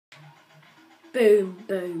Boom,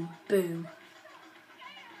 boom, boom.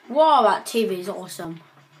 Wow, that TV is awesome.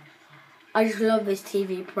 I just love this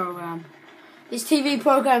TV program. This TV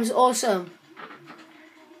program is awesome.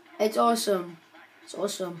 It's awesome. It's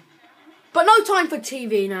awesome. But no time for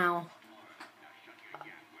TV now.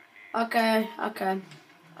 Okay. I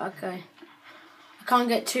can't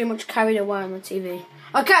get too much carried away on the TV.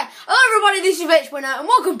 Okay, hello everybody, this is Rich Winner, and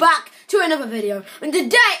welcome back to another video. And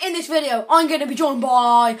today, in this video, I'm going to be joined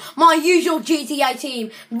by my usual GTA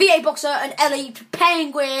team, VA Boxer and Elite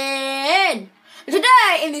Penguin. And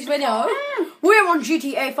today, in this video, we're on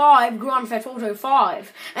GTA 5, Grand Theft Auto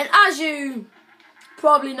 5. And as you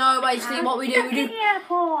probably know, basically, what we do,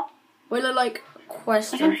 we look like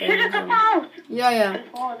question things. Yeah.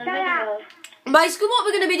 Basically, what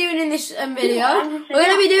we're going to be doing in this video, we're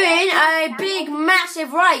going to be doing a big,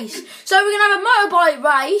 massive race. So we're going to have a motorbike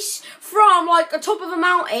race from, like, the top of a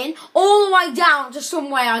mountain all the way down to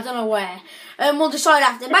somewhere, I don't know where. And we'll decide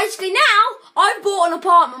after. Basically, now, I've bought an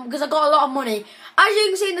apartment because I got a lot of money. As you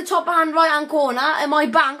can see in the top right-hand corner, in my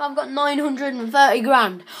bank, I've got 930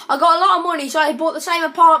 grand. I got a lot of money, so I bought the same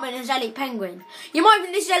apartment as Elite Penguin. You might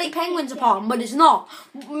think this is Elite Penguin's apartment, but it's not.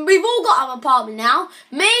 We've all got an apartment now.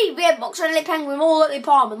 Me, VA Boxer and Elite Penguin, we've all got the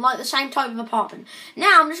apartment, like the same type of apartment.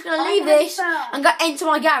 Now, I'm just going to leave this and go into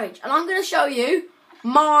my garage. And I'm going to show you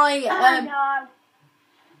my...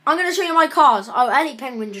 I'm going to show you my cars. Oh, Elite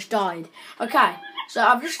Penguin just died. Okay. So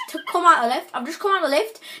I've just come out of the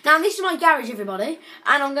lift. Now this is my garage, everybody,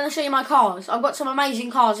 and I'm going to show you my cars. I've got some amazing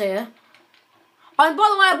cars here. And by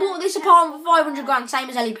the way, I bought this apartment for 500 grand, same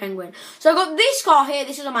as Ellie Penguin. So I got this car here.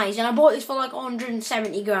 This is amazing. I bought this for like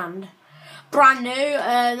 170 grand, brand new.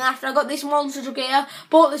 And after I got this monster truck here,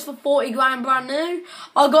 bought this for 40 grand, brand new.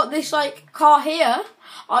 I got this like car here.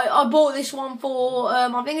 I bought this one for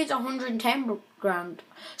I think it's 110 grand,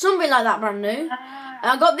 something like that, brand new.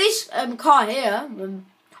 I got this car here.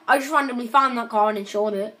 I just randomly found that car and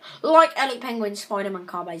insured it. Like Elite Penguin's Spider-Man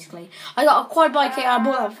car, basically. I got a quad bike here. I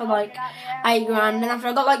bought that for like 8 grand. And after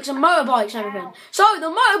I got like some motorbikes and everything. So the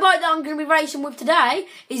motorbike that I'm going to be racing with today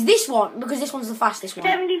is this one, because this one's the fastest one.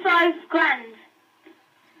 75 grand.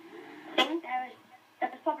 I think there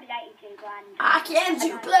was probably 82 grand. I came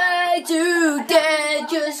to play today,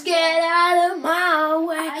 just get out of my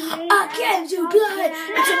way. I came to play,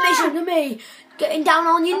 it's a mission to me. Getting down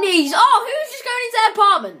on your knees. Oh, who's just going into their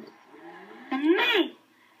apartment? Me.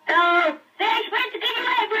 Oh, they expect to give me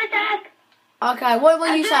a attack. Okay, what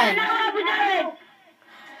were you saying?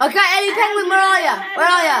 Okay, Ellie Penguin, where are you? Where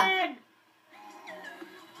are you?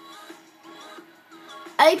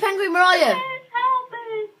 Ellie Penguin, where are you? Help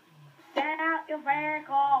me. Get out your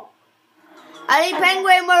vehicle. Ellie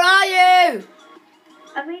Penguin, where are you?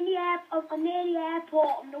 I'm in the airport. I'm near the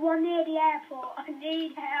airport. I'm the one near the airport. I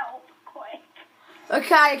need help. Quick.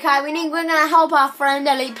 Okay, we're going to help our friend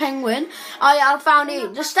Ellie Penguin. I found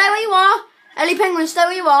it. Just stay where you are. Ellie Penguin, stay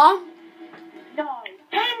where you are. No.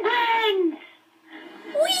 Penguins!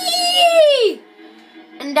 Whee!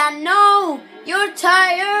 And I know you're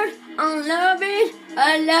tired. I love it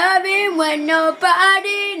when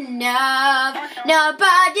nobody knows.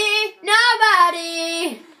 Nobody.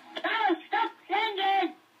 Oh, stop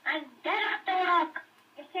singing and get up the rock.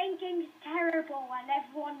 Your singing's terrible and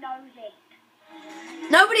everyone knows it.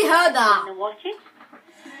 Nobody heard that. Watch it.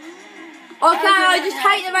 Okay, I just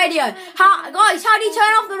hate the radio. Guys, how do you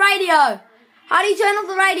turn off the radio? How do you turn off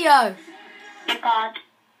the radio? God,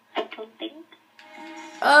 I don't think.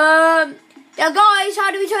 Yeah, guys,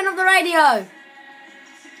 how do we turn off the radio?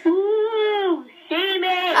 Ooh, see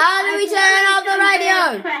me. How do we turn off the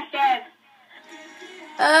radio? Impressive.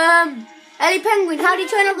 Ellie Penguin, how do you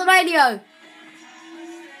turn off the radio?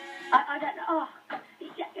 I don't know. Oh,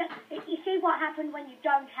 you see what happened when you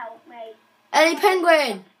don't help me? Ellie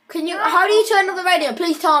Penguin, how do you turn off the radio?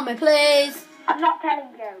 Please tell me, please. I'm not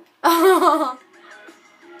telling you.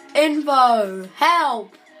 Info,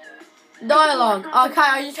 help, dialogue. Okay,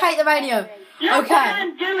 I just hate the radio. Look Okay. what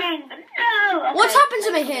I'm doing. No. Okay. What's happened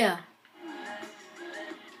to me here?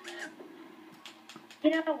 You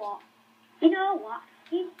know what?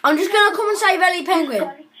 I'm just going to come and save Ellie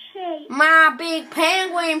Penguin. My big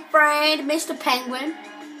penguin friend, Mr. Penguin.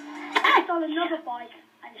 I got another bike,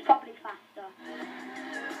 and it's probably faster.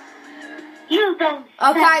 You don't.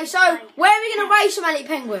 Okay, so where are we going to race from, Ellie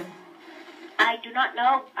Penguin? I do not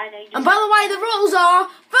know. I know. And by the way, the rules are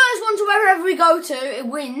first one to wherever we go to, it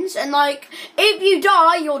wins. And like, if you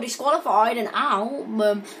die, you're disqualified and out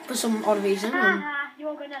for some odd reason.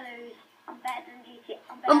 You're gonna lose. I'm better than GT.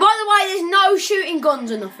 And by the way, there's no shooting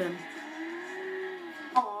guns or nothing.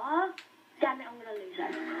 Aw, damn it, I'm gonna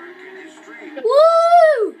lose.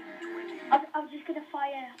 Woo! I'm just gonna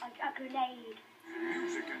fire a grenade.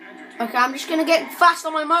 Okay, I'm just gonna get fast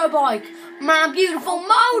on my motorbike. My beautiful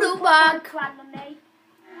motorbike.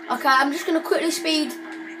 Okay, I'm just gonna quickly speeding.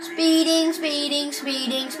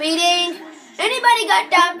 Anybody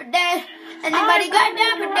got time for that? Anybody got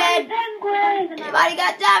time for that? Anybody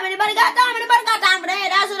got time? Anybody got time? Anybody got time for that?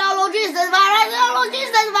 That's what all Jesus for. That's what all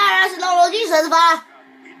Jesus for. That's what all Jesus for.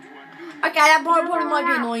 Okay, that probably might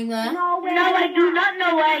be annoying there. No, I do not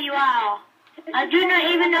know where you are. I do not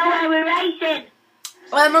even know where we're racing.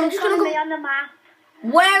 I'm just gonna go. On the map.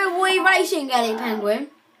 Where are we racing, Ellie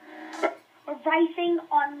Penguin? We're racing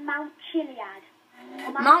on Mount Chiliad.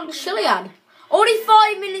 Mount Chiliad. Already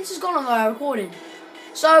 5 minutes has gone on our recording.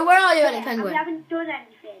 So where are you, Ellie Penguin? We haven't done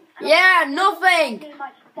anything. Yeah, nothing.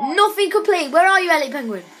 Nothing complete. Where are you, Ellie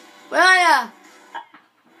Penguin? Where are you?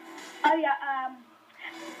 Oh yeah.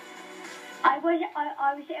 I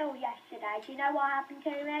was ill yesterday. Do you know what happened to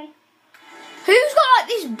me? Who's got like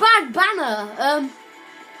this bad banner?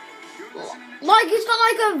 Like it's got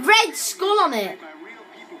like a red skull on it.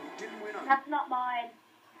 That's not mine.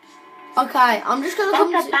 Okay, I'm just gonna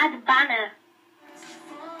come. That's a bad banner.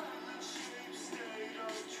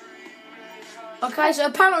 Okay, so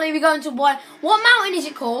apparently we're going to what mountain is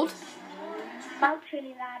it called? Mount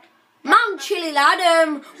Chiliad. Mount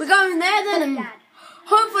Chiliad. We're going there then.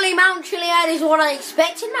 Hopefully Mount Chiliad is what I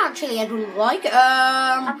expected Mount Chiliad would look like.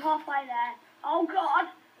 I'm halfway there. Oh God.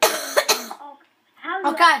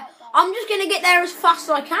 Okay, I'm just gonna get there as fast as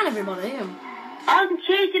I can, everybody. I'm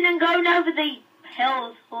cheating and going over the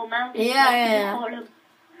hills or mountains. Yeah.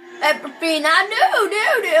 Everything I do.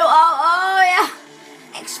 Oh yeah.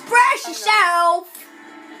 Express yourself.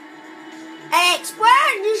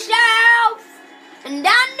 Express yourself. And I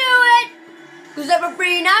knew it. Cause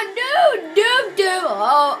everything I do.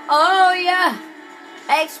 Oh yeah.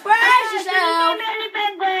 Express yourself.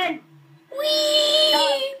 Penguin.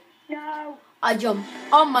 Whee! No. I jump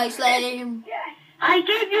on my sleigh. Yes. I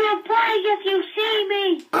give you a prize if you see me.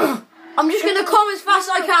 I'm just gonna come as fast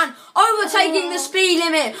as I can, overtaking the speed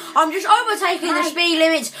limit. I'm just overtaking the speed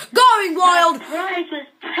limits, going wild.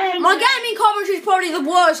 My gaming commentary is probably the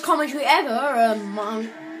worst commentary ever.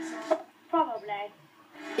 Probably.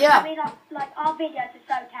 Yeah. I mean, like our videos are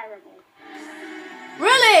so terrible.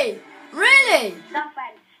 Really? No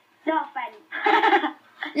offense.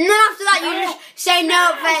 And then after that, you just say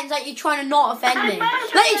no offense, like you're trying to not offend me.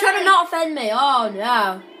 Like you're trying to not offend me. Oh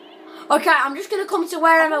no. Okay, I'm just gonna come to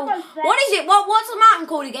wherever. What is it? What's the mountain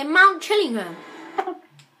called again? Mount Chillingham.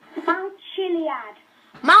 Mount Chiliad.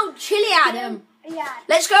 Mount Chiliad. Yeah.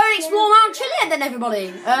 Let's go and explore Mount Chiliad then,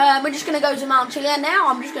 everybody. We're just gonna go to Mount Chiliad now.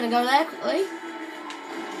 I'm just gonna go there quickly.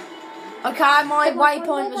 Okay, my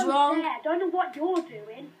waypoint was wrong. I don't know what you're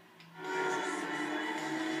doing.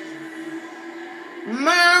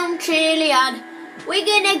 Mount Chiliad. We're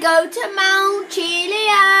gonna go to Mount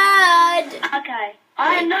Chiliad. Okay.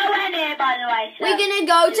 I'm nowhere near, by the way. So we're gonna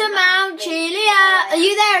go to Mount Chiliad. Are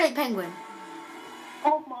you there, Ellie Penguin?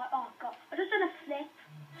 Oh God. I just done a flip.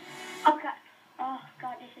 Okay. Oh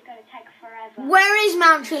God, this is gonna take forever. Where is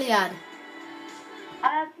Mount Chiliad?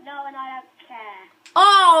 No, and I don't care.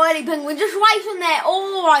 Oh, Ellie Penguin, just wait on there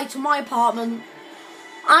all the way to my apartment.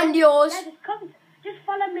 And yours. Yeah, just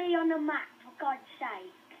follow me on the map, for God's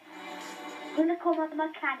sake. I'm gonna call my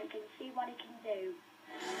mechanic and see what he can do.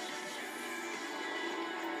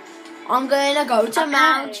 I'm gonna go to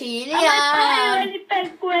Mount Chiliad.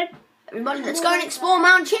 Everybody, let's go and explore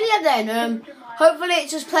Mount Chiliad then. Hopefully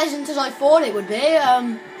it's as pleasant as I thought it would be.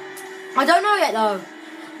 I don't know yet though.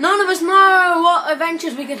 None of us know what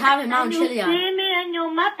adventures we could have in Mount Chiliad. You see me on your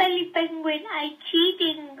map, Ellie Penguin. I'm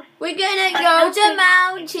cheating. We're gonna go to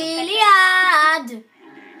Mount Chiliad.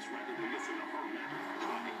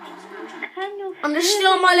 I'm just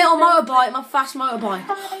still on my little motorbike, my fast motorbike.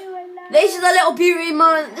 This is the little beauty,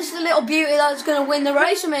 that's gonna win the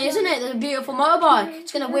race for me, isn't it? The beautiful motorbike.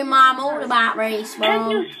 It's gonna win my motorbike race, bro. Can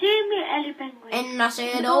you see me, Ellie Penguin? And I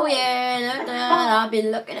said, oh yeah, I've been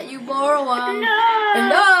looking at you for a while.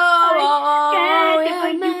 No.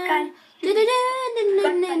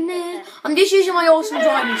 I'm just using my awesome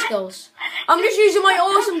driving skills.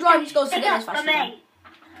 to get this fast.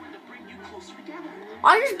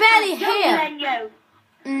 I'm just barely here.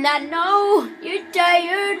 And I know you're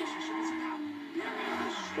tired.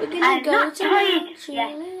 We're gonna go to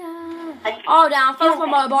Oh, damn, I fell off my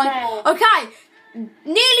motorbike. Okay,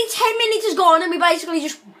 nearly 10 minutes is gone and we basically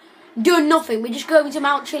just doing nothing. We're just going to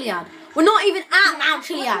Mount Chiliad. We're not even at Mount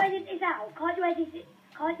Chiliad. Can't you edit this out?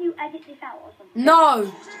 Can't you edit this out or something?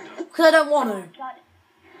 No, because I don't want to.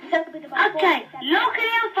 Okay, luckily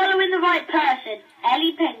I'm following the right person.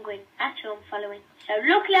 Ellie Penguin. That's who I'm following. So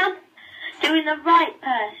luckily doing the right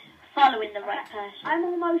person, following the right person. I'm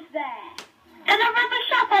almost there. There's a rubber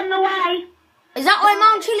shop on the way. Is that where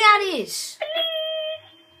Mount Chiliad is? Please.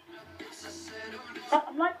 But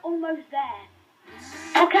I'm like almost there.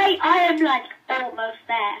 Okay, I am like almost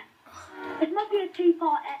there. This might be a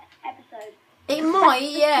 2-part episode. It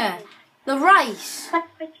might, yeah. The race. Quest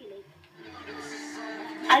for chili.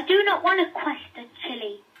 I do not want to quest a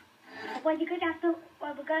chili. Well, we're gonna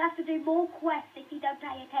have to do more quests if you don't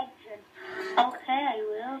pay attention. Okay, I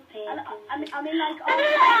will pay attention. I mean, like,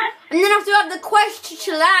 and then have to have the quest to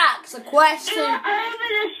chillax, the quest to... over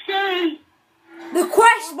the sea. The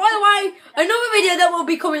quest, by the way, another video that will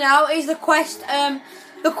be coming out is the quest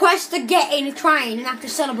to get in a train and have to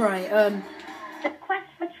celebrate. The quest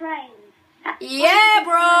for trains. Yeah,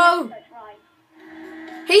 bro.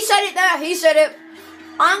 He said it there. He said it.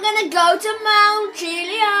 I'm gonna go to Mount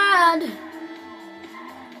Chiliad.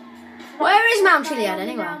 Where is Mount Chiliad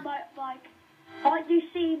anyway? Can't you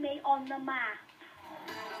see me on the map?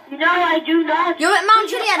 No, I do not. You're at Mount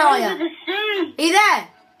Chiliad, are you? The sea. Are you there?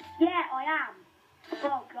 Yeah, I am.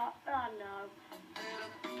 Oh God! Oh no!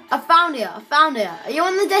 I found you. I found you. Are you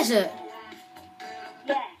on the desert?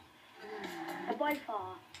 Yeah. By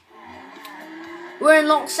far. We're in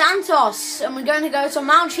Los Santos, and we're going to go to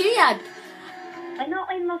Mount Chiliad. We're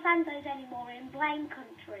not in Los Santos anymore. We're in Plain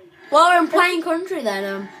Country. Well, we're in Plain Country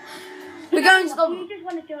then. We're going to the... You just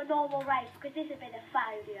want to do a normal race because this has been a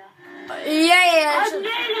failure. Yeah. I'm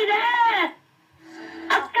nearly there.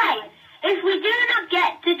 Okay. If we do not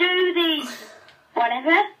get to do the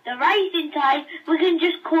race in time, we can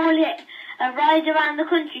just call it a ride around the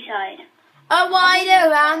countryside. A ride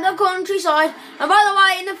around the countryside. And by the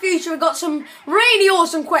way, in the future, we've got some really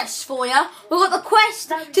awesome quests for you. We've got the quest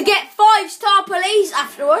to get 5-star police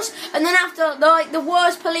after us, and then after the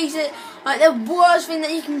worst police, like the worst thing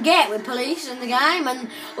that you can get with police in the game, and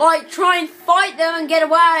like try and fight them and get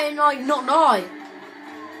away and like not die.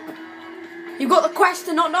 You've got the quest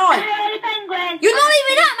to not die. Hey, penguin. You're not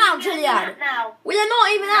even at Mount Chiliad. We are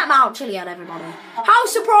not even at Mount Chiliad, everybody. How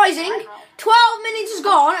surprising. 12 minutes is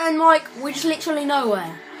gone and like we're just literally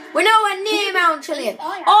nowhere. We're nowhere near Mount Chiliad.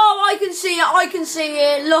 Oh, I can see it. I can see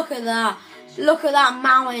it. Look at that. Look at that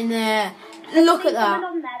mountain there. Look at that.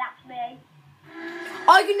 That's me.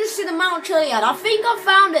 I can just see the Mount Chiliad. I think I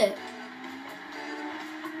found it.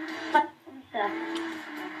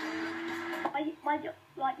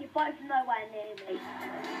 Like you're both nowhere near me.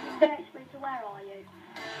 So where are you?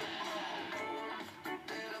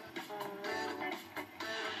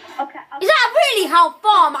 Okay. Is that really how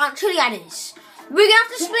far Mount Chiliad is? We're going to have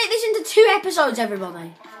to split this into 2 episodes,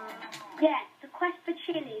 everybody. Yeah, the quest for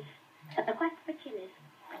chilies. The quest for chilies.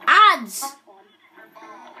 Ads.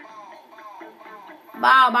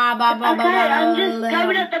 Ba, ba, ba, ba, Okay, I'm just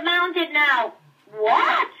going up the mountain now.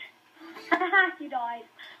 What? You died.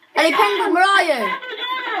 Ellie Penguin, where are you?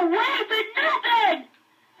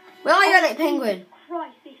 Where are you, Ellie Penguin?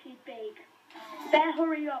 Christ, this is big. Better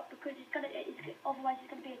hurry up because otherwise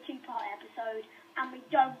it's gonna be a 2-part episode, and we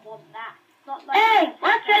don't want that. Not like hey,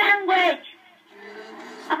 what's the language?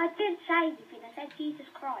 I didn't say anything. I said Jesus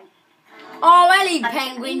Christ. Oh, Ellie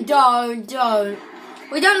Penguin, don't.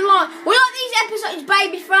 We like these episodes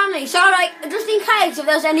baby friendly. So like, just in case if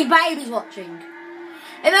there's any babies watching.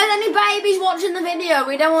 If there's any babies watching the video,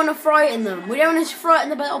 we don't want to frighten them. We don't want to frighten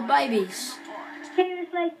the little babies.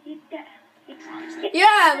 Seriously,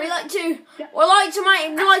 yeah, we like to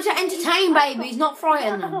entertain babies, not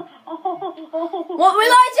frighten them. Well, we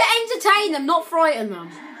like to entertain them, not frighten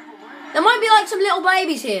them. There might be like some little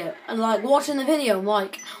babies here and like watching the video. And,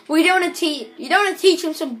 like you don't want to teach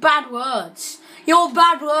them some bad words. Your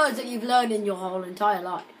bad words that you've learned in your whole entire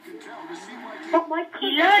life. But my cousin,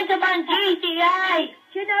 you learned about GTA.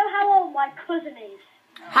 Do you know how old my cousin is?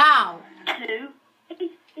 How? 2.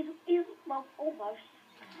 He's well, almost.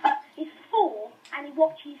 He's 4 and he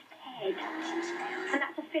watches Ted. And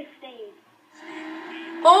that's a 15.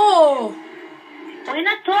 Oh! We're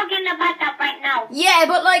not talking about that right now. Yeah,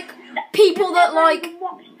 but like people that like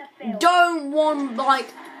don't want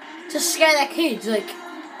like to scare their kids, like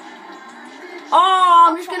oh,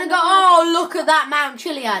 I'm just gonna go. Oh, look at that Mount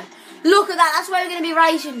Chiliad. Look at that. That's where we're gonna be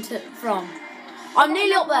racing from. I'm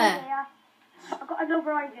nearly up there. I've got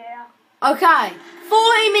another idea. Okay,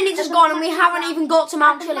 40 minutes has gone and we haven't even got to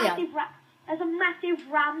Mount Chiliad. There's a massive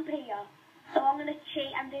ramp here, so I'm gonna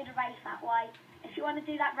cheat and do the race that way. If you want to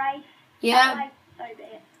do that race, yeah. That way, so be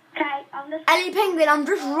it. Okay, I'm just. Ellie Penguin, I'm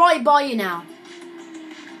just right by you now.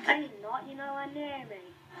 No, you're not. You're nowhere near me.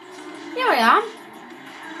 Here I am.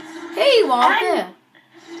 Here you are, there.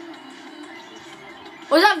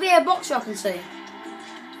 Was that V8 Boxer I can see?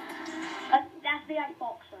 That's V8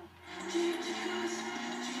 Boxer.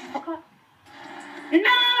 Okay.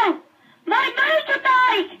 No! My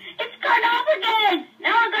motorbike! It's gone off again!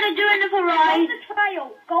 Now I'm gonna do another ride.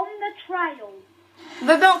 Go on the trail.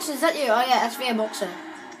 The boxer, is that you? Oh yeah, that's me, a boxer.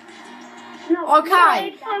 No,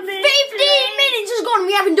 Okay. 15 minutes has gone,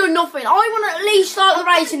 we haven't done nothing. I want to at least start the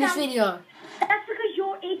race in this video. That's because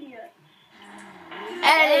you're idiots.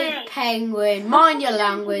 Ellie Penguin, mind your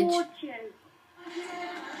language. Towards you.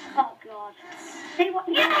 Oh god. See what?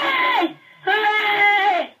 Yay!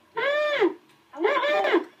 Hooray! Woo! I'm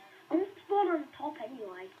gonna spawn on the top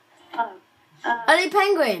anyway. Oh. Ellie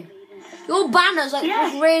Penguin, your banner's like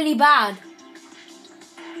was really bad.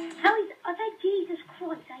 How is? I think Jesus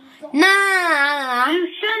Christ. Nah. You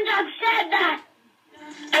shouldn't have said that!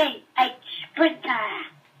 Hey, sprinter!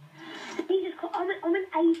 Jesus Christ. I'm an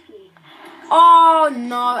atheist. Oh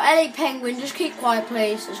no, Ellie Penguin, just keep quiet,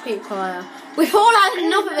 please. Just keep quiet. We've all had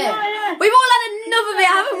enough of it. We've all had enough of it,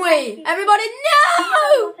 haven't we? Everybody,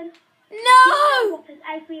 no! No! What an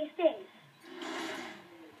atheist is?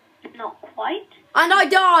 Not quite. And I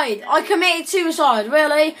died. I committed suicide,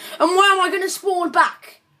 really. And where am I going to spawn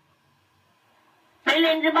back?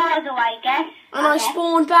 Millions of miles away, I guess. And I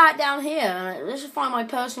spawned back down here. Let's just find my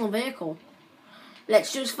personal vehicle.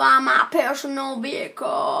 Let's just find my personal vehicle.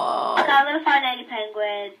 Okay, I'm gonna find Ellie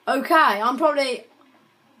Penguin. Okay,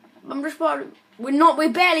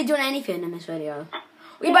 we're barely doing anything in this video.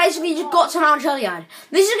 We basically just got to Mount Chiliad.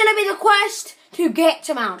 This is gonna be the quest to get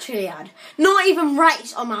to Mount Chiliad. Not even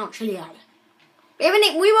race on Mount Chiliad. We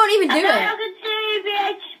won't even do it. I can see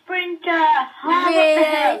V8 Sprinter.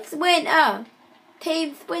 It's winter.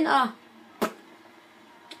 Team Sprinter.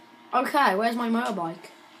 Okay, where's my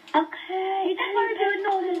motorbike? Okay. You just want to do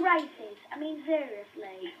normal races. I mean,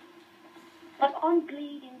 seriously. Like, I'm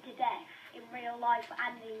bleeding to death in real life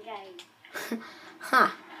and in game.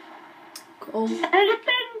 Ha. Cool. Ellie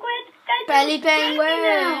Penguin. Ellie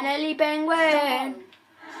Penguin. Ellie Penguin.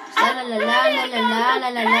 La la la la la la la la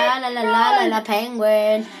la la la la la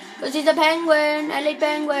penguin. Because he's a penguin. Ellie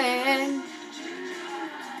Penguin.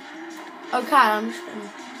 Okay, I'm just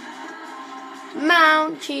gonna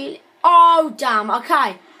Mount Chiliad. Oh damn.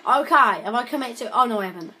 Okay. Have I committed to? Oh no, I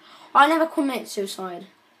haven't. I never commit suicide.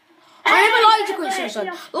 I never like to commit suicide.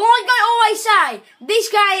 Like I always say, this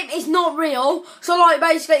game is not real. So like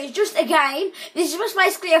basically, it's just a game. This is just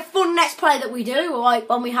basically a fun let's play that we do, like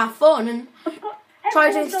when we have fun and try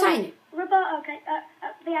to entertain it. Roberto,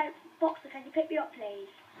 the boxer, can you pick me up, please?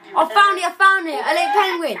 I found it. Ellie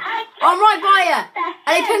Penguin. I'm right by you.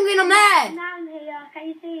 Ellie Penguin, I'm there. Down here, can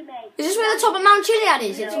you see me? Is this where the top of Mount Chiliad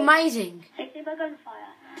is? It's amazing. Can you see my gunfire?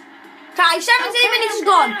 Okay, 17 minutes is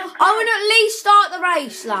gone. I want to at least start the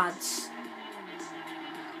race, lads.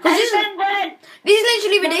 Because this is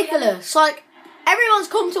literally ridiculous. Like, everyone's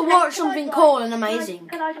come to watch something cool and amazing.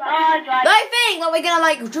 Can I drive? They think that we're going to,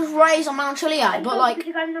 like, just race on Mount Chiliad, but, like...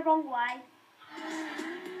 You're going the wrong way.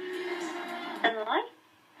 Am I?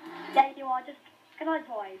 Yeah, you are. Can I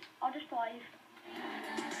drive? I'll just drive.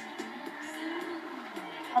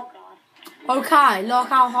 Oh, God. Okay, look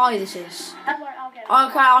how high this is. Don't worry, I'll get it.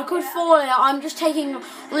 Okay, I could fall in it. I'm just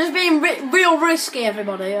being real risky,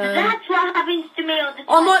 everybody. That's what happens to me all the time.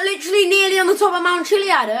 I'm like literally nearly on the top of Mount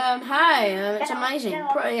Chiliad. It's amazing,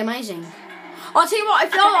 pretty amazing. I'll tell you what I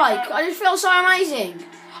feel like. I just feel so amazing.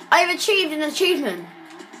 I've achieved an achievement.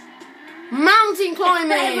 Mountain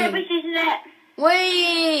climbing. Rubbish, isn't it?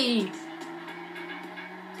 Whee!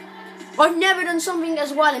 I've never done something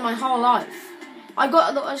as well in my whole life. I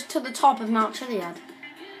got to the top of Mount Chiliad.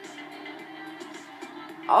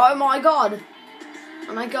 Oh my god.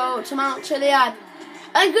 And I go to Mount Chiliad.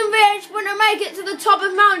 And can VH Sprinter make it to the top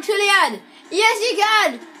of Mount Chiliad? Yes, you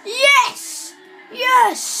can. Yes.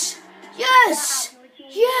 Yes. Yes.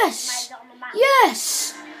 Yes.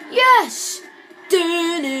 Yes. Yes.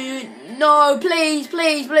 No, please,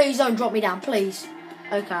 please, please don't drop me down, please.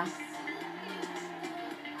 Okay.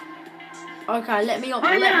 Okay, let me up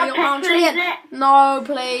Mount Chiliad. No,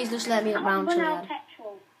 please, just let me up Mount Chiliad.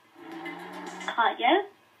 Can't you?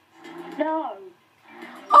 No.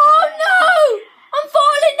 Oh no! I'm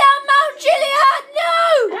falling down Mount Chiliad! No!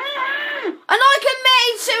 And I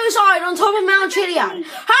committed suicide on top of Mount Chiliad.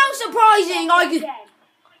 How surprising! I could.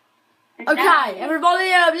 Okay,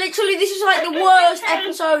 everybody, literally this is like the worst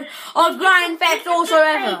episode of Grand Theft Auto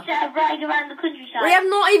ever. We have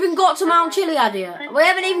not even got to Mount Chiliad yet. We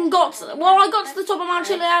haven't even got to, well, I got to the top of Mount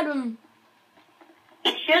Chiliad and...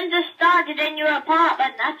 It shouldn't have started in your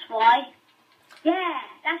apartment, that's why. Yeah,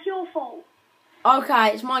 that's your fault. Okay,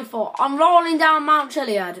 it's my fault. I'm rolling down Mount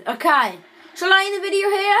Chiliad. Okay. Shall I end the video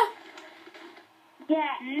here?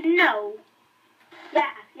 Yeah. No.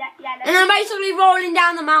 Yeah. And I'm basically rolling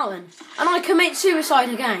down the mountain. And I commit suicide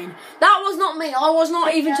again. That was not me. I was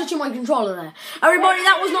not even touching my controller there. Everybody,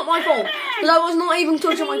 that was not my fault. Because I was not even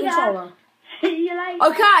touching my controller. See you later.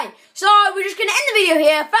 Okay, so we're just going to end the video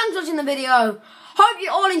here. Thanks for watching the video. Hope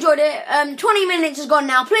you all enjoyed it. 20 minutes is gone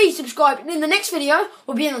now. Please subscribe. And in the next video,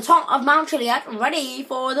 we'll be in the top of Mount Chiliad, ready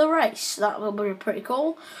for the race. That will be pretty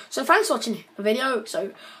cool. So thanks for watching the video.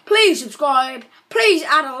 So please subscribe. Please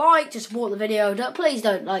add a like to support the video. Please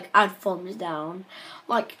don't add thumbs down.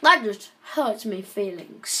 That just hurts me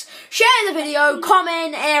feelings. Share the video,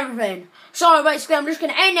 comment, everything. So basically, I'm just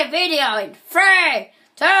going to end the video in 3,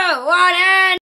 2, 1, and...